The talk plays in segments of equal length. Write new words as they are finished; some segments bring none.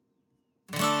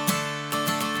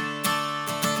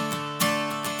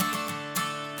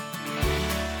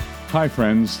Hi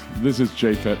friends, this is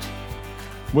Japhet.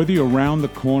 Whether you're around the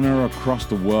corner or across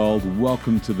the world,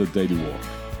 welcome to the Daily Walk.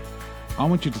 I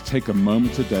want you to take a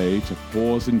moment today to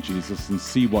pause in Jesus and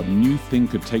see what new thing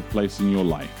could take place in your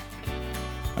life.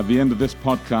 At the end of this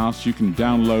podcast, you can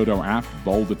download our app,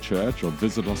 Boulder Church, or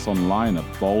visit us online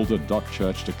at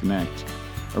boulder.church to connect.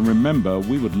 And remember,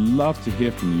 we would love to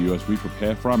hear from you as we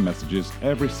prepare for our messages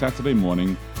every Saturday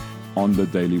morning on the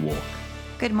Daily Walk.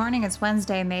 Good morning. It's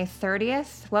Wednesday, May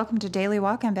 30th. Welcome to Daily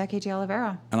Walk. I'm Becky de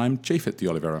Oliveira. And I'm Japhet de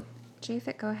Oliveira.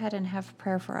 Japhet, go ahead and have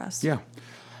prayer for us. Yeah.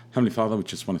 Heavenly Father, we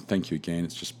just want to thank you again.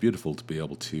 It's just beautiful to be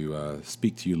able to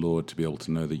speak to you, Lord, to be able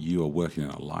to know that you are working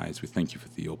in our lives. We thank you for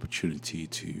the opportunity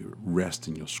to rest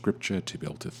in your scripture, to be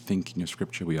able to think in your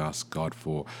scripture. We ask, God,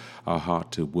 for our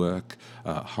heart to work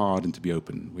hard and to be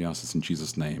open. We ask this in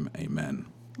Jesus' name. Amen.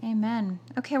 Amen.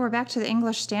 Okay, we're back to the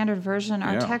English Standard Version.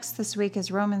 Our Yeah. text this week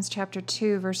is Romans chapter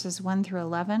 2, verses 1 through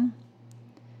 11.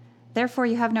 Therefore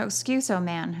you have no excuse, O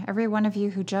man, every one of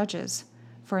you who judges.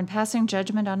 For in passing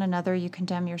judgment on another you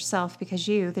condemn yourself, because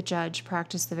you, the judge,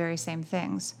 practice the very same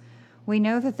things. We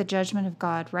know that the judgment of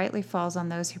God rightly falls on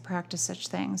those who practice such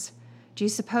things. Do you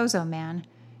suppose, O man,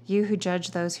 you who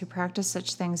judge those who practice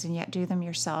such things and yet do them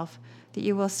yourself, that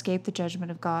you will escape the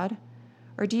judgment of God?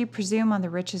 Or do you presume on the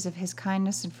riches of his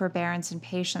kindness and forbearance and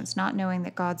patience, not knowing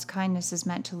that God's kindness is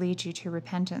meant to lead you to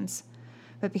repentance?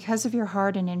 But because of your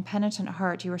hard and impenitent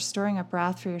heart, you are storing up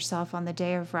wrath for yourself on the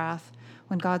day of wrath,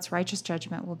 when God's righteous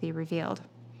judgment will be revealed.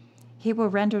 He will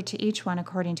render to each one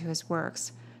according to his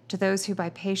works. To those who by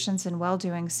patience and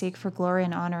well-doing seek for glory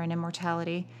and honor and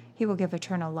immortality, he will give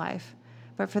eternal life.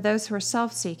 But for those who are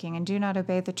self-seeking and do not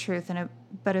obey the truth,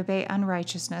 but obey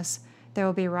unrighteousness, there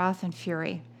will be wrath and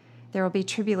fury. There will be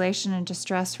tribulation and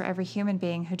distress for every human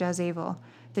being who does evil,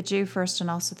 the Jew first and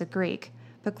also the Greek,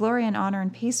 but glory and honor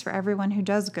and peace for everyone who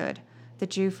does good, the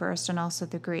Jew first and also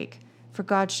the Greek, for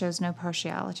God shows no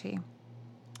partiality.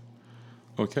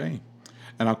 Okay.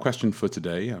 And our question for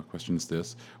today, our question is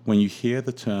this. When you hear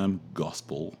the term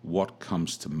gospel, what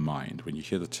comes to mind? When you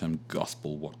hear the term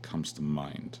gospel, what comes to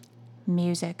mind?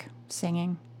 Music,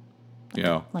 singing.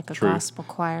 Yeah, Like a true. gospel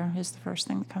choir is the first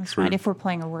thing that comes True. to mind, if we're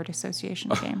playing a word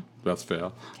association game. That's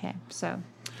fair. Okay, so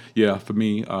Yeah, for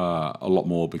me, a lot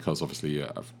more because obviously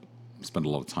I've spent a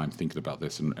lot of time thinking about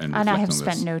this and and I reflecting have on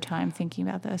spent this. no time thinking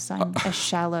about this. I'm a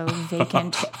shallow,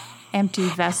 vacant, empty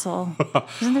vessel.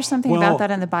 Isn't there something Well- about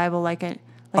that in the Bible, like a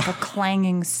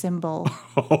clanging cymbal?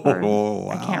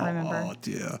 Or, I can't remember Oh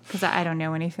dear. because I don't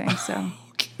know anything. So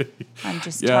Okay. I'm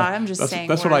just Yeah, I'm just saying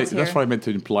that's words what I here. meant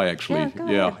to imply actually. Yeah, go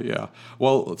yeah, ahead. yeah.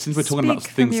 Well, since we're talking about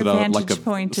Speak from things your that are like a vantage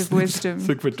point of wisdom,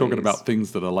 since we're talking please. about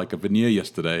things that are like a veneer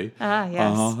yesterday.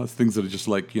 Yes. Things that are just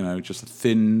like just a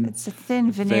thin. It's a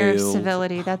thin veneer of veiled-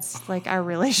 civility. That's like our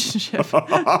relationship.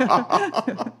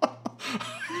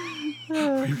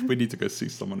 we need to go see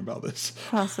someone about this.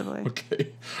 Possibly.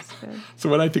 Okay. good. So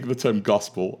when I think of the term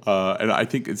gospel, and I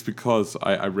think it's because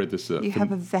I read this. You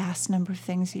have a vast number of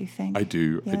things you think. I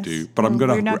do, Yes. but I'm Well,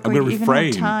 gonna we're not I'm going gonna to even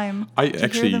refrain. have time I to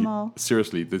actually hear them all.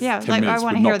 seriously, this Yeah, 10 like I minutes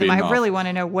want would to hear not be them. I enough. really want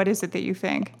to know, what is it that you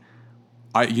think?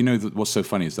 What's so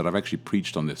funny is that I've actually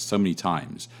preached on this so many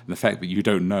times, and the fact that you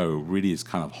don't know really is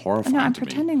kind of horrifying No, I'm to me.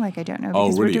 pretending like I don't know Oh,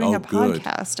 because really? we're doing Oh, a good.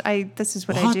 podcast. This is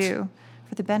what I What? do.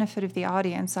 For the benefit of the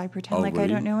audience, I pretend Oh, like really? I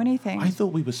don't know anything. I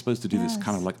thought we were supposed to do this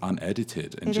kind of Yes. like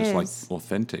unedited and It just like is.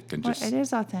 authentic and Well, just. it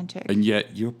is authentic. And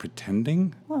yet you're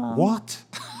pretending? Well- What?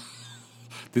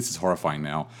 This is horrifying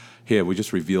now. Here, we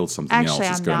just revealed something Actually, else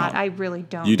that's I'm going not. on. I really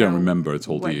don't You don't know remember, it's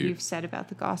all what you. you've said about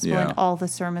the gospel Yeah. and all the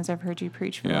sermons I've heard you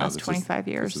preach for the last this is- 25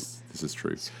 years. This is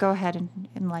true. Go ahead and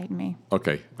enlighten me.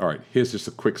 Okay, all right. Here's just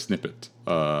a quick snippet.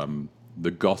 The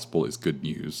gospel is good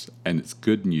news, and it's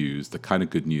good news, the kind of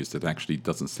good news that actually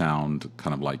doesn't sound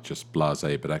kind of like just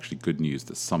blasé, but actually good news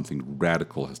that something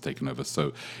radical has taken over.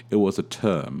 So it was a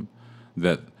term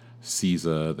that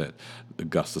Caesar, that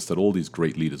Augustus, that all these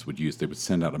great leaders would use. They would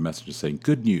send out a message saying,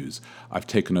 "Good news, I've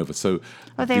taken over." So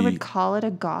Oh, they would call it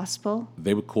a gospel,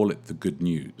 they would call it the good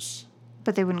news.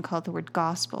 but they wouldn't call it the word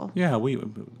gospel. Yeah,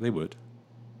 they would.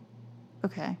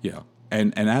 Okay. Yeah,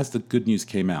 and as the good news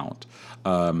came out,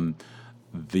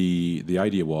 the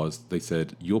idea was they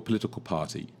said your political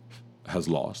party has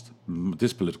lost,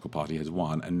 this political party has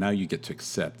won, and now you get to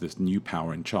accept this new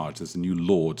power in charge. There's a new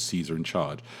Lord Caesar in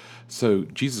charge. So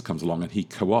Jesus comes along and he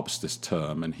co-opts this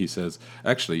term and he says,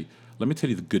 actually, let me tell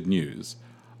you the good news.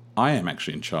 I am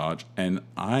actually in charge, and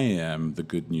I am the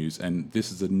good news, and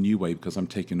this is a new way because I'm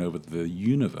taking over the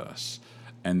universe.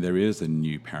 and there is a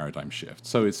new paradigm shift.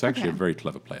 So it's actually Okay. a very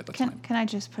clever play at the time. Can I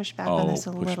just push back on this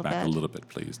a push little back bit? a little bit,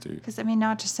 please do. Because I mean,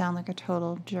 not to sound like a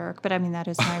total jerk, but I mean that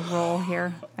is my role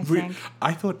here. I think.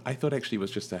 I thought actually it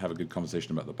was just to have a good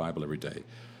conversation about the Bible every day.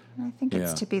 I think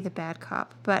it's Yeah. to be the bad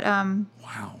cop, but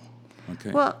Wow.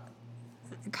 Okay. well,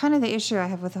 kind of the issue I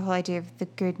have with the whole idea of the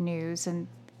good news and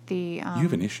the you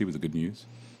have an issue with the good news?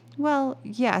 well,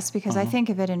 yes, because Uh-huh. I think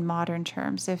of it in modern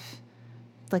terms. If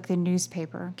like the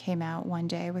newspaper came out one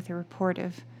day with a report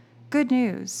of good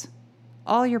news,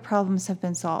 all your problems have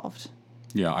been solved.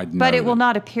 Yeah, I know. But it will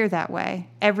not appear that way.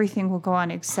 Everything will go on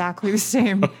exactly the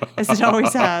same as it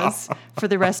always has for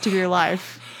the rest of your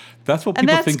life. That's what And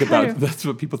people that's think kind about. of- That's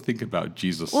what people think about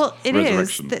Jesus' Well, it is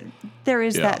resurrection. that there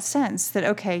is Yeah. that sense that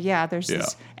okay, yeah, there's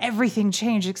this everything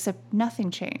changed except nothing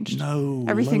changed. No,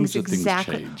 everything's loads of things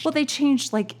exactly. changed. Well, they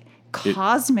changed like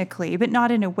cosmically, but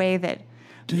not in a way that.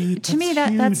 Dude, To me,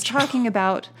 that's huge. talking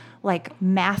about like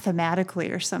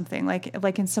mathematically or something, like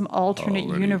in some alternate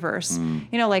really? universe.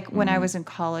 You know, like when I was in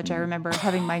college, I remember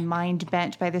having my mind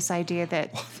bent by this idea that,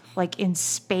 like in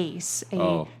space,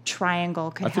 a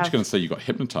triangle could I thought you were have going to say you got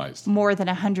hypnotized. more than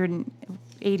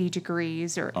 180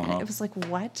 degrees, or it was like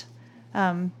what?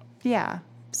 Yeah.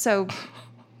 So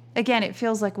again, it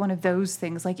feels like one of those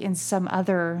things, like in some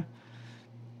other,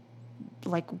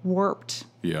 like warped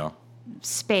Yeah.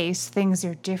 space, things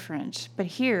are different. But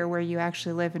here, where you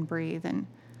actually live and breathe and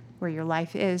where your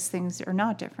life is, things are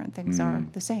not different. Things are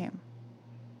the same.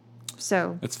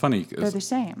 So It's funny. 'cause they're the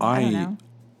same. I don't know.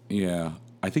 Yeah.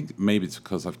 I think maybe it's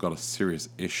because I've got a serious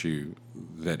issue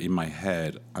that in my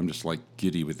head I'm just like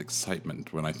giddy with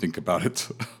excitement when I think about it.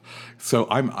 So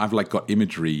I've like got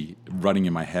imagery running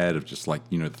in my head of just like,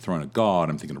 the throne of God.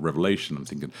 I'm thinking of Revelation. I'm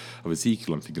thinking of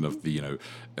Ezekiel. I'm thinking of the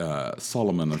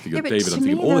Solomon. I'm thinking Yeah, of but David. to I'm me,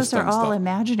 thinking of all this those are kind of all stuff.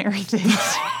 imaginary things.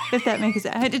 If that makes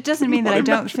sense, it doesn't mean that Not I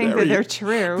don't think that imaginary. they're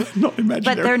true. Not imaginary.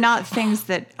 But they're not things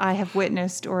that I have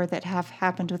witnessed or that have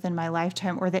happened within my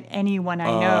lifetime or that anyone I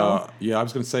know. Yeah, I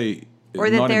was going to say, Or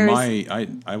that not in there's- my.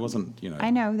 I wasn't.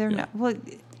 I know they're yeah. not. Well,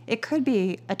 it could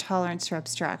be a tolerance for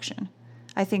abstraction.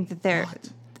 I think that they're.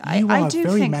 You are I a do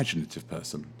very think imaginative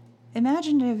person.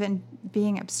 imaginative and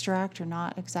being abstract are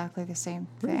not exactly the same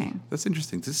thing. That's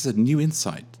interesting. This is a new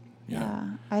insight.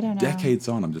 Yeah, I don't know. Decades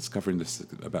on, I'm discovering this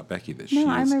about Becky that No, she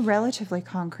I'm is. a relatively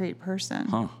concrete person.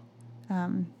 Huh.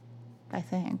 I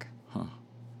think.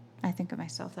 I think of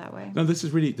myself that way. No, this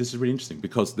is really interesting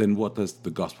because then what does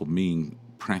the gospel mean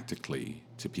practically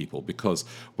to people? Because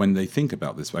when they think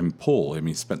about this, Paul,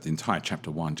 spent the entire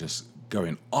chapter 1 just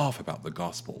going off about the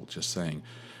gospel, just saying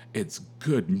it's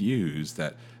good news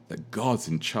that God's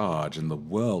in charge and the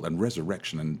world and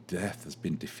resurrection and death has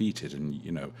been defeated. And,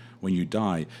 when you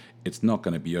die, it's not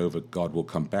going to be over. God will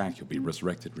come back. You'll be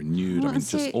resurrected, renewed. Well, just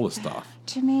see, all the stuff.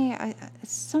 To me,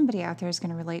 somebody out there is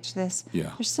going to relate to this.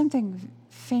 Yeah. There's something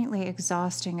faintly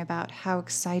exhausting about how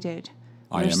excited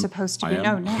I we're am. supposed to I be.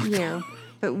 No, am. not you,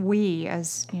 but we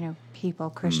as people,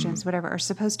 Christians, whatever, are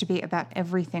supposed to be about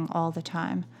everything all the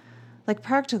time. Like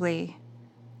practically,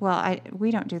 well,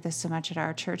 we don't do this so much at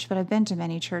our church, but I've been to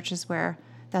many churches where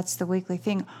that's the weekly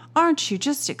thing. Aren't you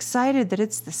just excited that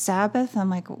it's the Sabbath? I'm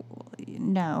like,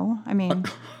 no. I mean,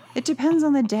 it depends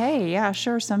on the day. Yeah,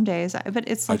 sure, some days. But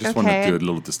it's I like, just okay. want to do a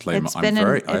little disclaimer. It's I been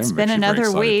am it's been actually very another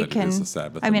excited week, that it is and the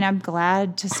Sabbath. I mean, I'm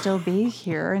glad to still be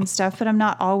here and stuff, but I'm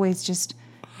not always just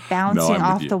bouncing I'm with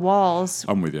off you. the walls.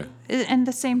 I'm with you. And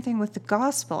the same thing with the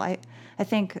gospel. I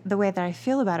think the way that I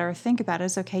feel about it or think about it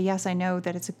is, okay, yes, I know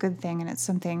that it's a good thing and it's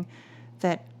something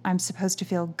that I'm supposed to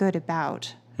feel good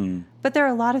about. But there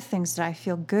are a lot of things that I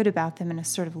feel good about them in a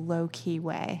sort of low-key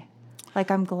way.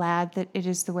 Like I'm glad that it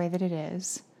is the way that it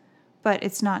is, but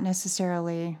it's not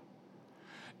necessarily...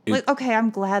 like, okay,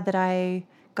 I'm glad that I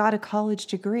got a college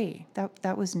degree.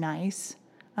 That was nice.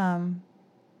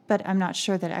 But I'm not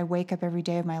sure that I wake up every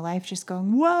day of my life just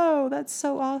going, whoa, that's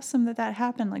so awesome that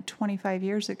happened like 25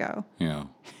 years ago. Yeah.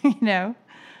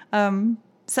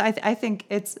 So I think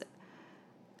it's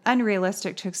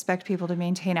unrealistic to expect people to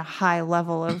maintain a high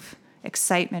level of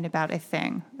excitement about a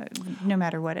thing, no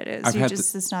matter what it is.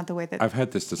 It's not the way that I've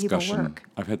had this people discussion. work.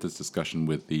 I've had this discussion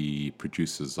with the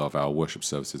producers of our worship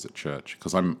services at church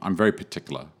because I'm very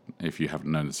particular. If you don't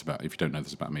know this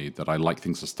about me, that I like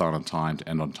things to start on time, to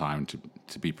end on time,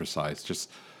 to be precise, just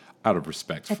out of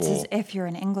respect It's for. as if you're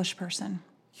an English person,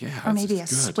 Yeah, or maybe a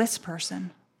it's good. Swiss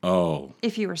person. Oh,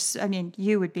 If you were,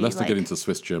 you would be let's like. not get into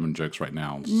Swiss German jokes right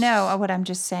now. No, what I'm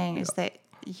just saying is that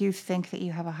you think that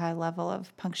you have a high level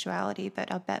of punctuality,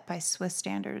 but I'll bet by Swiss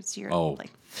standards you're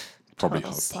like probably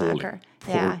total appalling. slacker.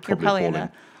 Yeah, you're probably in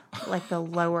the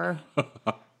lower,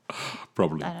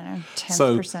 Probably. I don't know, 10th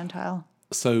So- percentile.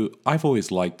 So I've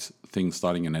always liked things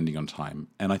starting and ending on time.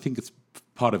 And I think it's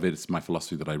part of it is my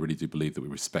philosophy that I really do believe that we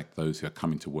respect those who are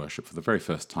coming to worship for the very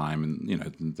first time.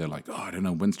 And, they're like, oh, I don't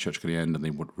know, when's church going to end? And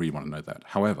they would really want to know that.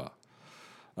 However,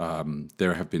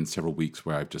 there have been several weeks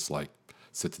where I've just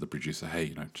said to the producer,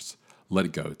 hey, just let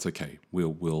it go. It's okay.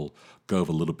 We'll go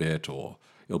over a little bit or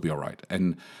it'll be all right.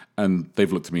 And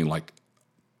they've looked at me like,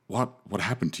 what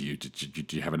happened to you?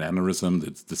 Did you have an aneurysm?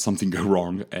 Did something go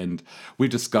wrong? And we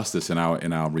discussed this in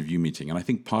our review meeting. And I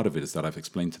think part of it is that I've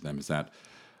explained to them is that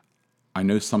I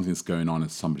know something's going on in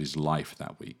somebody's life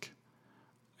that week.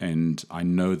 And I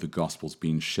know the gospel's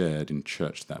being shared in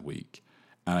church that week.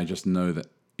 And I just know that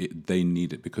they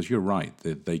need it, because you're right.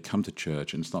 They come to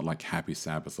church and it's not like happy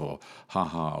Sabbath or ha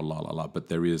ha or la la la, but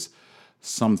there is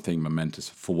something momentous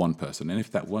for one person. And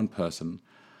if that one person,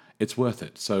 it's worth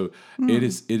it. So it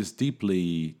is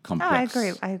deeply complex.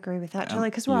 Oh, I agree with that totally,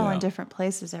 because we're all in different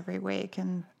places every week.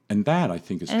 And that I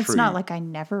think is true. And it's not like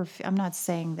I'm not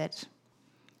saying that,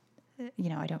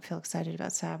 I don't feel excited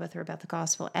about Sabbath or about the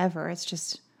gospel ever. It's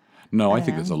just... No, I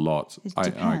think there's a lot. I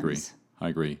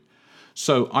agree.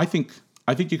 So I think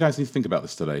you guys need to think about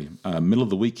this today. Middle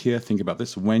of the week here, think about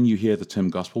this. When you hear the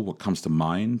term gospel, what comes to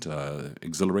mind?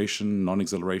 Exhilaration,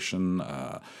 non-exhilaration,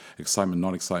 excitement,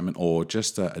 non-excitement, or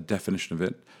just a definition of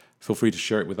it. Feel free to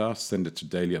share it with us. Send it to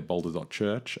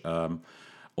daily@boulder.church,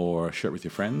 or share it with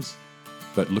your friends.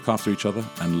 But look after each other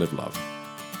and live love.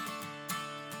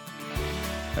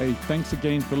 Hey, thanks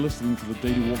again for listening to the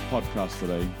Daily Walk podcast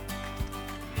today.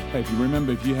 Hey,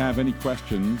 if you have any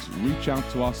questions, reach out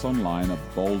to us online at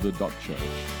boulder.church.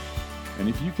 And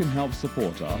if you can help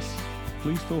support us,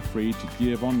 please feel free to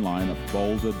give online at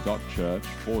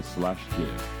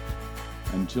boulder.church/give.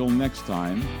 Until next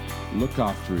time, look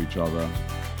after each other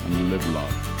and live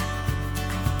love.